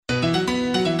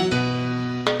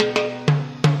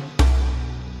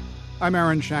I'm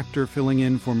Aaron Schachter filling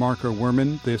in for Marco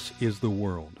Werman. This is The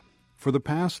World. For the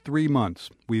past 3 months,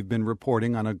 we've been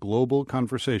reporting on a global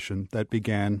conversation that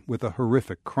began with a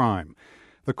horrific crime.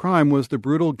 The crime was the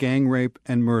brutal gang rape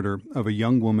and murder of a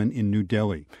young woman in New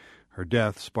Delhi. Her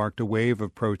death sparked a wave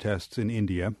of protests in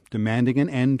India, demanding an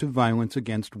end to violence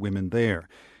against women there.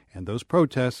 And those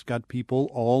protests got people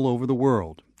all over the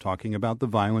world talking about the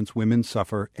violence women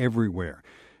suffer everywhere.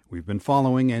 We've been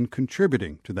following and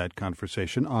contributing to that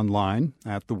conversation online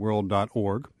at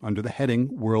theworld.org under the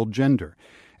heading World Gender.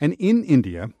 And in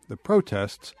India, the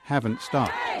protests haven't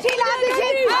stopped.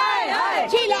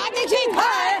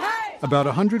 About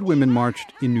 100 women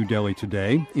marched in New Delhi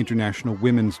today, International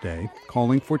Women's Day,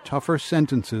 calling for tougher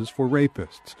sentences for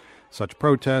rapists. Such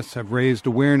protests have raised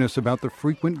awareness about the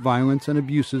frequent violence and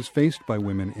abuses faced by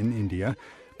women in India.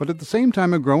 But at the same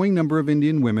time, a growing number of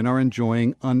Indian women are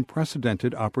enjoying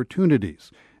unprecedented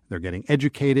opportunities. They're getting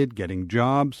educated, getting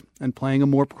jobs, and playing a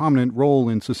more prominent role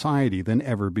in society than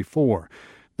ever before.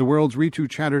 The world's Rhitu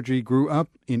Chatterjee grew up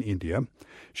in India.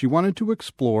 She wanted to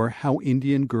explore how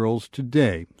Indian girls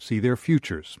today see their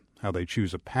futures, how they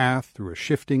choose a path through a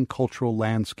shifting cultural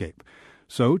landscape.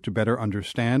 So, to better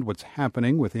understand what's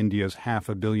happening with India's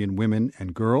 500 million women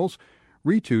and girls,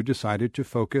 Rhitu decided to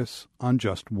focus on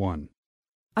just one.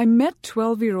 I met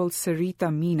 12-year-old Sarita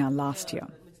Meena last year.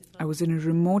 I was in a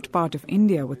remote part of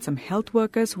India with some health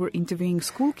workers who were interviewing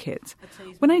school kids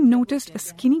when I noticed a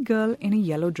skinny girl in a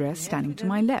yellow dress standing to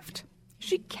my left.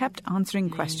 She kept answering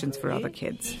questions for other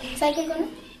kids.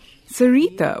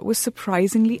 Sarita was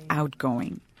surprisingly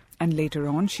outgoing, and later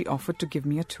on she offered to give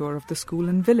me a tour of the school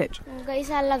and village.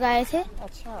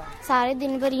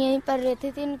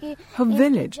 Her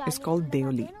village is called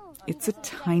Deoli. It's a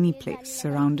tiny place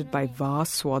surrounded by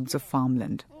vast swaths of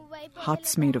farmland.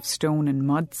 Huts made of stone and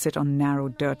mud sit on narrow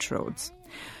dirt roads.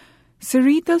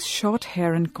 Sarita's short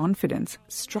hair and confidence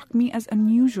struck me as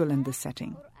unusual in this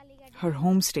setting. Her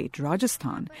home state,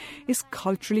 Rajasthan, is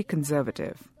culturally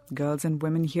conservative. Girls and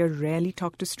women here rarely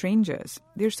talk to strangers.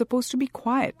 They're supposed to be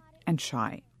quiet and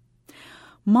shy.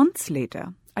 Months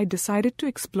later, I decided to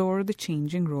explore the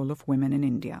changing role of women in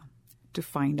India, to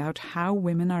find out how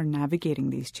women are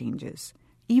navigating these changes,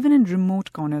 even in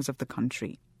remote corners of the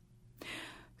country.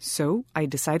 So I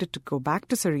decided to go back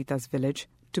to Sarita's village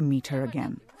to meet her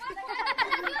again.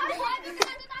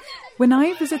 When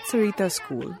I visit Sarita's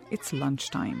school, it's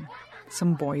lunchtime.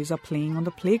 Some boys are playing on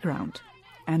the playground,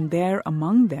 and there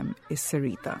among them is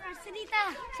Sarita.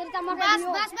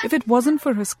 If it wasn't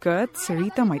for her skirt,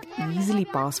 Sarita might easily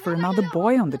pass for another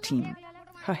boy on the team.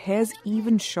 Her hair's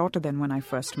even shorter than when I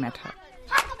first met her.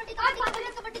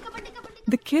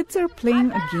 The kids are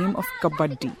playing a game of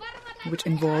kabaddi, which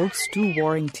involves two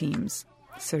warring teams.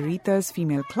 Sarita's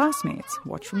female classmates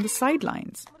watch from the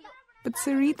sidelines, but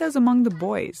Sarita's among the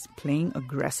boys, playing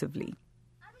aggressively.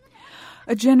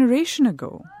 A generation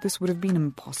ago, this would have been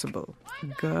impossible, a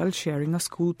girl sharing a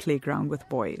school playground with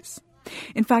boys.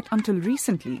 In fact, until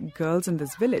recently, girls in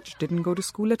this village didn't go to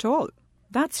school at all.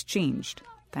 That's changed,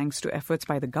 thanks to efforts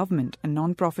by the government and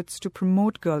non-profits to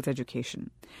promote girls'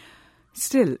 education.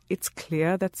 Still, it's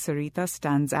clear that Sarita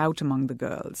stands out among the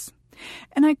girls.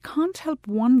 And I can't help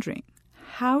wondering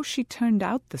how she turned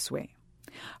out this way.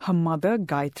 Her mother,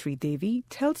 Gayatri Devi,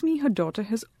 tells me her daughter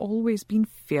has always been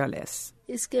fearless.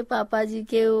 She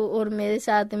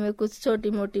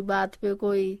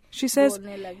says,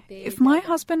 if my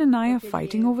husband and I are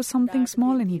fighting over something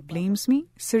small and he blames me,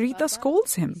 Sarita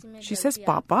scolds him. She says,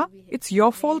 Papa, it's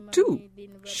your fault too.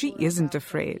 She isn't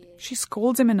afraid. She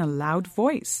scolds him in a loud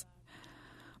voice.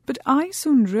 But I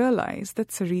soon realized that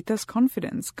Sarita's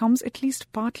confidence comes at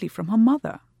least partly from her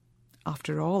mother.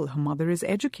 After all, her mother is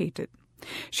educated.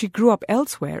 She grew up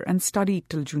elsewhere and studied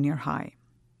till junior high.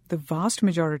 The vast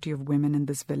majority of women in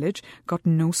this village got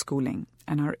no schooling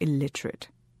and are illiterate.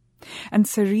 And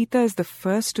Sarita is the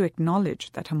first to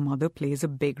acknowledge that her mother plays a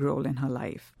big role in her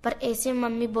life.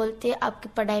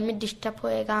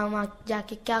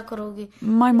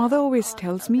 My mother always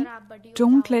tells me,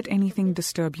 don't let anything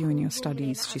disturb you in your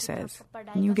studies, she says.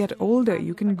 When you get older,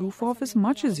 you can goof off as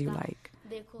much as you like.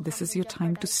 This is your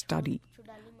time to study.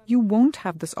 You won't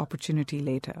have this opportunity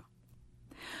later.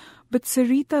 But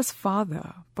Sarita's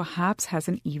father perhaps has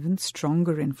an even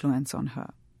stronger influence on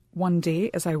her. One day,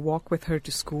 as I walk with her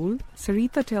to school,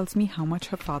 Sarita tells me how much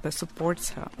her father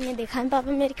supports her.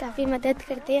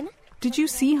 Did you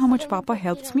see how much Papa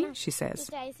helps me? She says.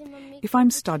 If I'm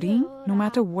studying, no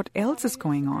matter what else is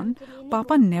going on,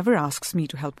 Papa never asks me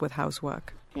to help with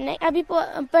housework.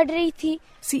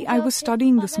 See, I was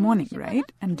studying this morning,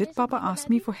 right? And did Papa ask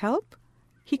me for help?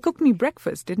 He cooked me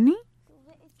breakfast, didn't he?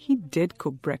 He did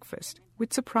cook breakfast,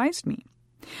 which surprised me.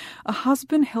 A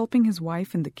husband helping his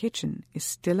wife in the kitchen is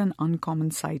still an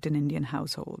uncommon sight in Indian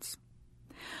households.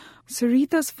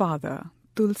 Sarita's father,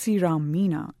 Tulsi Ram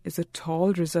Meena, is a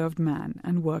tall, reserved man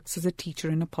and works as a teacher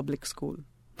in a public school.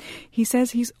 He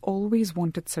says he's always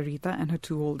wanted Sarita and her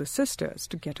two older sisters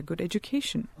to get a good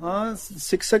education. As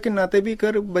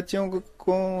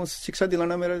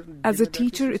a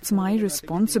teacher, it's my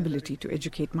responsibility to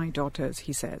educate my daughters,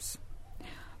 he says.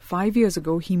 5 years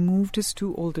ago, he moved his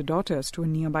two older daughters to a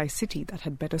nearby city that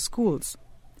had better schools.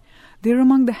 They're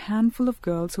among the handful of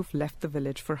girls who've left the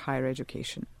village for higher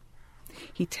education.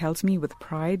 He tells me with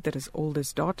pride that his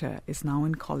oldest daughter is now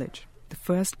in college, the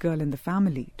first girl in the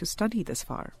family to study this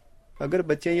far. If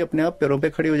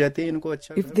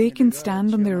they can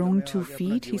stand on their own 2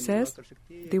 feet, he says,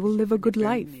 they will live a good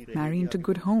life, marry into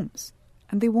good homes,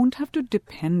 and they won't have to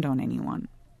depend on anyone.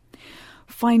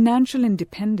 Financial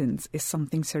independence is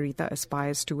something Sarita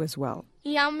aspires to as well.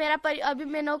 If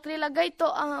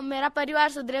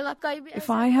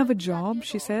I have a job,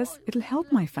 she says, it'll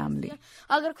help my family.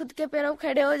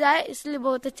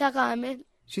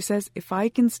 She says, if I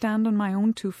can stand on my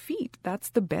own 2 feet, that's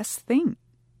the best thing.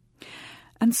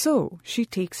 And so she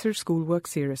takes her schoolwork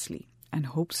seriously and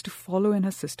hopes to follow in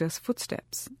her sister's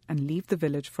footsteps and leave the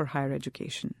village for higher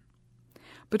education.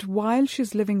 But while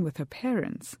she's living with her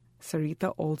parents,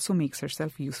 Sarita also makes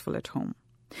herself useful at home.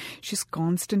 She's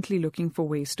constantly looking for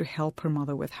ways to help her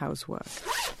mother with housework.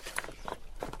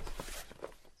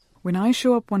 When I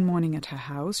show up one morning at her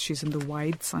house, she's in the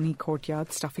wide, sunny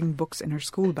courtyard stuffing books in her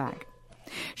school bag.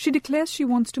 She declares she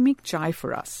wants to make chai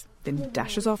for us, then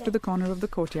dashes off to the corner of the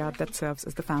courtyard that serves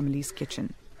as the family's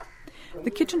kitchen.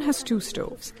 The kitchen has 2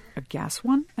 stoves, a gas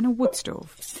one and a wood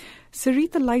stove.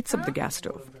 Sarita lights up the gas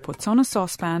stove, puts on a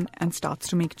saucepan and starts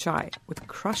to make chai with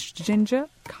crushed ginger,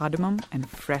 cardamom and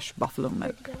fresh buffalo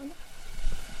milk.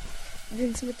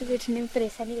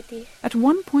 At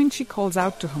one point she calls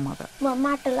out to her mother.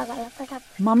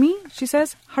 Mummy, she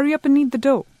says, hurry up and knead the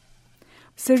dough.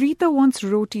 Sarita wants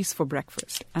rotis for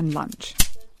breakfast and lunch.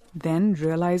 Then,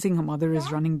 realizing her mother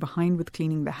is running behind with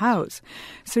cleaning the house,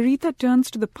 Sarita turns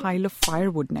to the pile of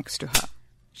firewood next to her.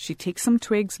 She takes some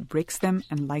twigs, breaks them,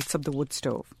 and lights up the wood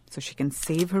stove so she can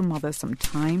save her mother some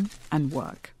time and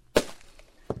work.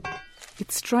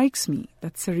 It strikes me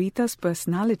that Sarita's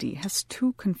personality has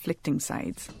 2 conflicting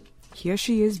sides. Here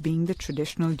she is being the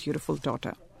traditional dutiful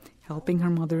daughter, helping her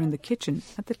mother in the kitchen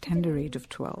at the tender age of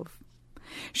 12.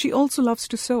 She also loves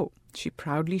to sew. She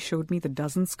proudly showed me the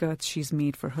dozen skirts she's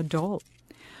made for her doll.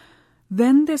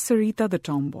 Then there's Sarita the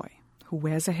tomboy, who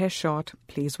wears her hair short,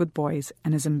 plays with boys,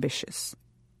 and is ambitious.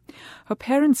 Her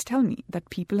parents tell me that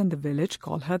people in the village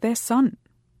call her their son.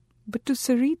 But to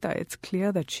Sarita, it's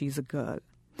clear that she's a girl,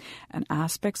 and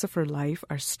aspects of her life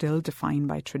are still defined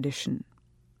by tradition.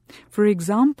 For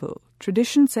example,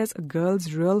 tradition says a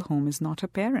girl's real home is not her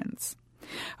parents.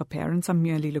 Her parents are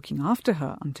merely looking after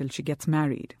her until she gets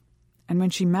married. And when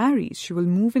she marries, she will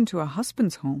move into her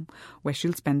husband's home where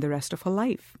she'll spend the rest of her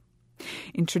life.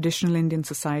 In traditional Indian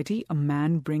society, a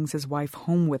man brings his wife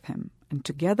home with him, and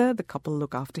together the couple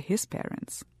look after his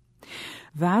parents.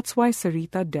 That's why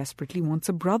Sarita desperately wants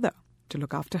a brother to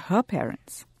look after her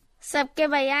parents.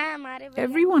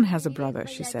 Everyone has a brother,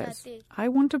 she says. I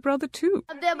want a brother too.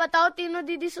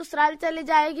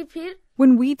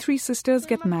 When we 3 sisters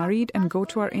get married and go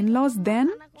to our in-laws,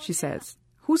 then, she says,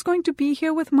 who's going to be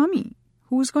here with mummy?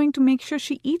 Who's going to make sure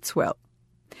she eats well?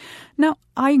 Now,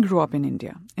 I grew up in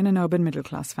India, in an urban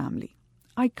middle-class family.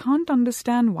 I can't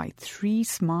understand why 3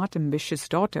 smart, ambitious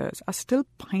daughters are still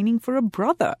pining for a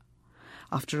brother.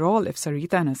 After all, if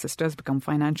Sarita and her sisters become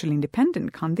financially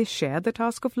independent, can't they share the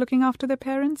task of looking after their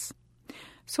parents?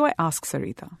 So I ask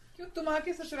Sarita,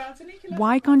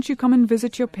 why can't you come and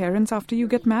visit your parents after you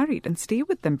get married and stay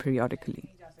with them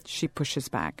periodically? She pushes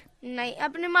back.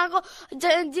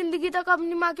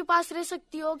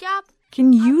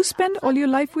 Can you spend all your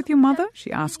life with your mother?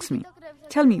 She asks me.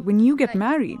 Tell me, when you get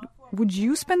married, would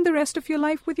you spend the rest of your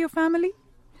life with your family?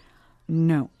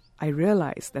 No. I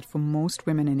realize that for most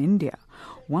women in India,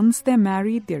 once they're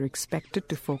married, they're expected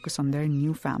to focus on their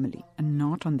new family and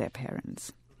not on their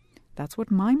parents. That's what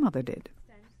my mother did.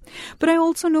 But I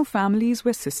also know families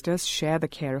where sisters share the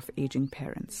care of aging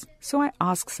parents. So I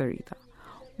ask Sarita,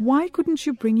 why couldn't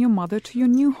you bring your mother to your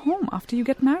new home after you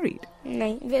get married?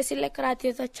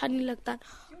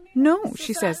 No,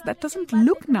 she says, that doesn't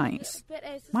look nice.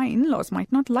 My in-laws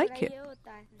might not like it.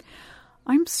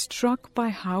 I'm struck by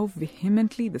how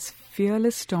vehemently this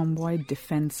fearless tomboy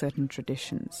defends certain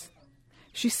traditions.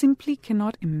 She simply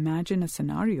cannot imagine a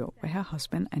scenario where her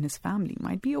husband and his family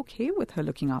might be okay with her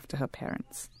looking after her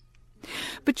parents.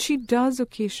 But she does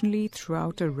occasionally throw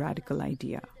out a radical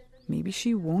idea. Maybe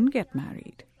she won't get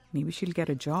married. Maybe she'll get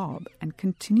a job and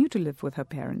continue to live with her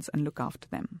parents and look after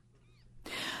them.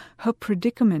 Her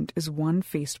predicament is one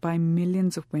faced by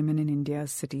millions of women in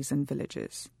India's cities and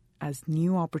villages. As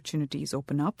new opportunities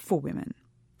open up for women,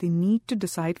 they need to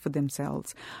decide for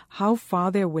themselves how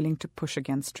far they're willing to push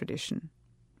against tradition.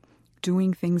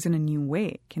 Doing things in a new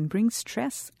way can bring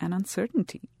stress and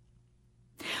uncertainty.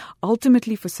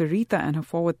 Ultimately, for Sarita and her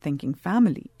forward-thinking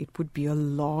family, it would be a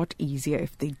lot easier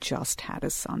if they just had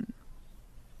a son.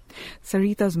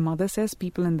 Sarita's mother says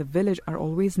people in the village are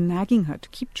always nagging her to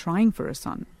keep trying for a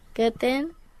son.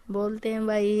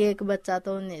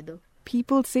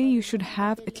 People say you should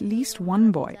have at least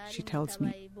one boy, she tells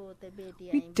me.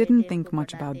 We didn't think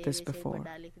much about this before.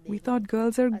 We thought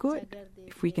girls are good.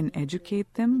 If we can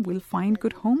educate them, we'll find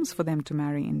good homes for them to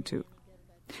marry into.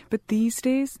 But these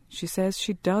days, she says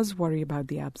she does worry about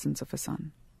the absence of a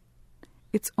son.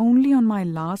 It's only on my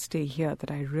last day here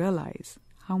that I realize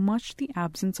how much the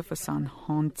absence of a son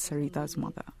haunts Sarita's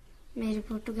mother.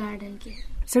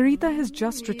 Sarita has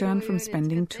just returned from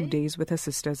spending 2 days with her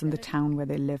sisters in the town where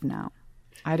they live now.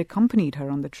 I had accompanied her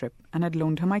on the trip and had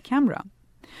loaned her my camera.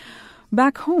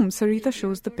 Back home, Sarita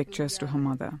shows the pictures to her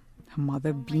mother. Her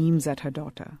mother beams at her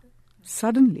daughter.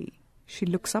 Suddenly, she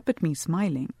looks up at me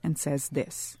smiling and says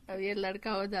this.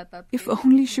 If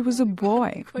only she was a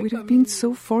boy, we'd have been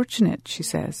so fortunate, she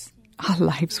says. Our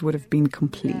lives would have been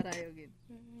complete.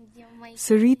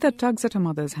 Sarita tugs at her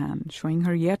mother's hand, showing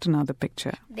her yet another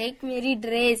picture.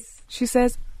 She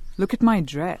says, look at my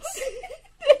dress.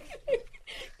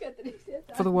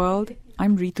 For the world,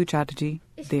 I'm Rhitu Chatterjee,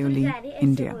 Deoli,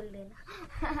 India.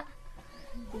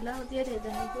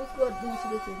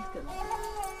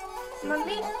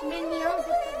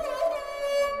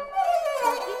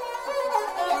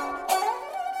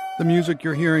 The music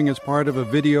you're hearing is part of a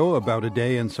video about a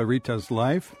day in Sarita's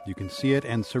life. You can see it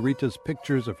and Sarita's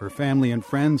pictures of her family and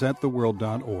friends at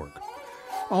theworld.org.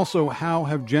 Also, how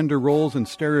have gender roles and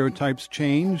stereotypes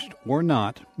changed, or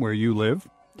not, where you live?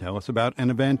 Tell us about an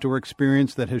event or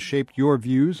experience that has shaped your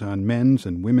views on men's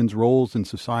and women's roles in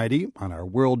society on our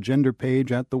World Gender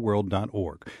page at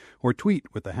theworld.org, or tweet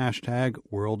with the hashtag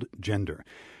WorldGender.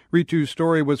 Rhitu's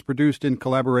story was produced in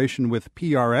collaboration with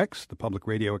PRX, the Public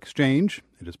Radio Exchange.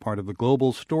 It is part of the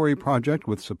Global Story Project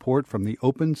with support from the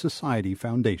Open Society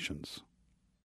Foundations.